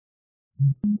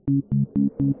I'm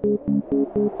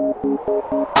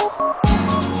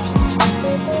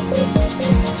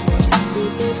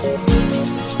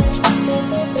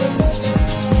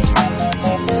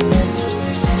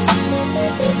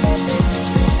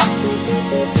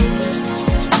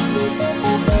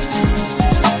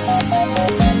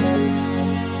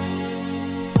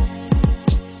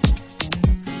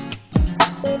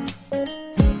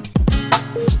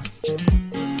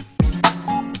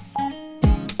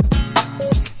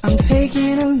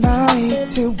taking a light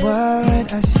to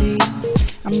what I see.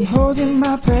 I'm holding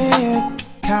my breath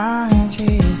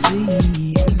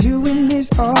consciously. I'm doing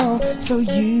this all so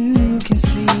you can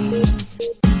see.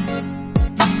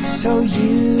 So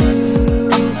you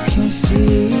can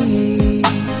see.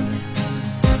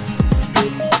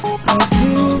 I'm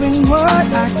doing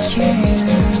what I can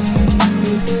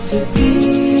to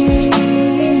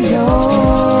be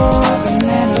your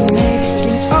man. I'm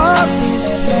making all these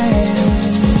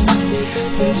plans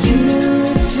for you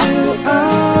to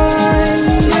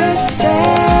understand.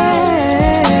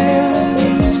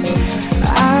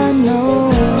 I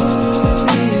know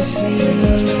it's you.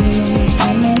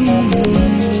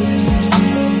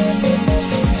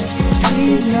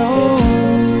 Please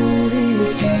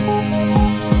notice me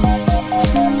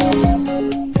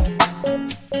too.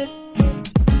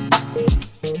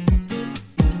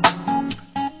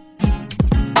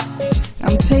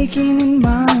 I'm taking in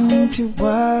mind to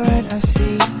what I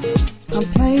see. I'm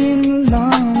playing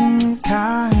along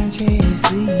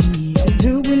consciously. I'm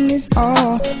doing this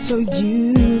all so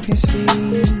you can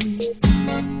see.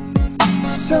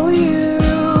 So you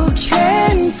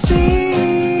can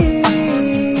see.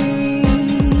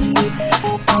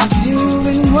 I'm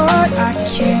doing what I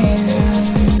can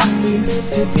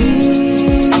to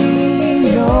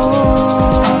be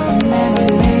your man.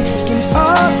 I'm making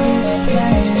all these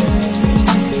plans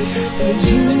for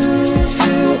you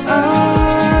to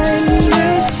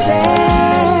understand.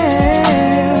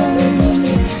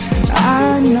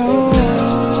 I know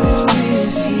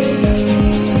it's you.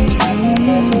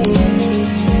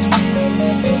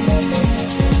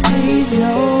 Please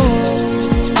notice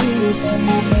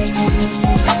me too.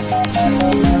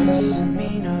 Noticing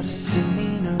me, noticing me,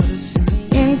 noticing me.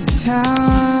 In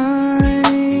time,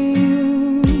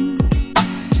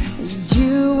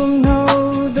 you will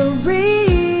know the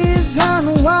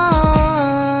reason why.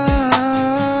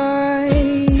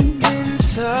 In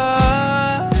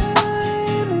time,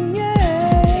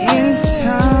 yeah. In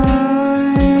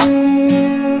time,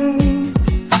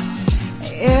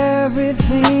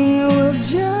 everything will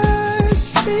just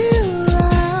feel right.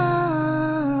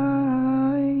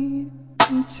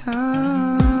 In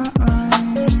time,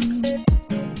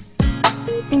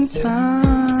 in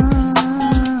time,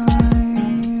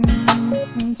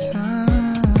 in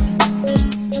time.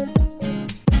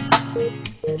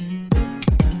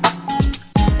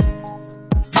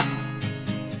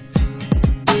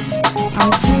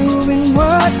 I'm doing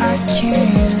what I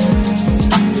can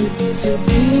to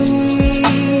be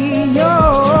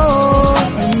your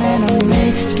man. I'm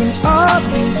making all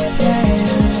these plans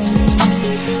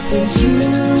for you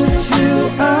to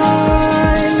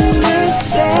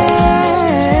understand.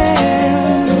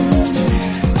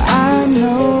 I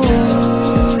know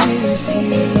it's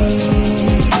you.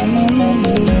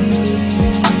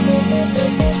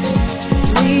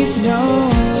 Please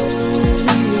notice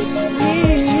me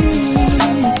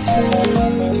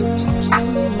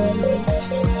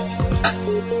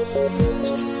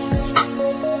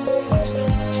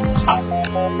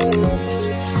too.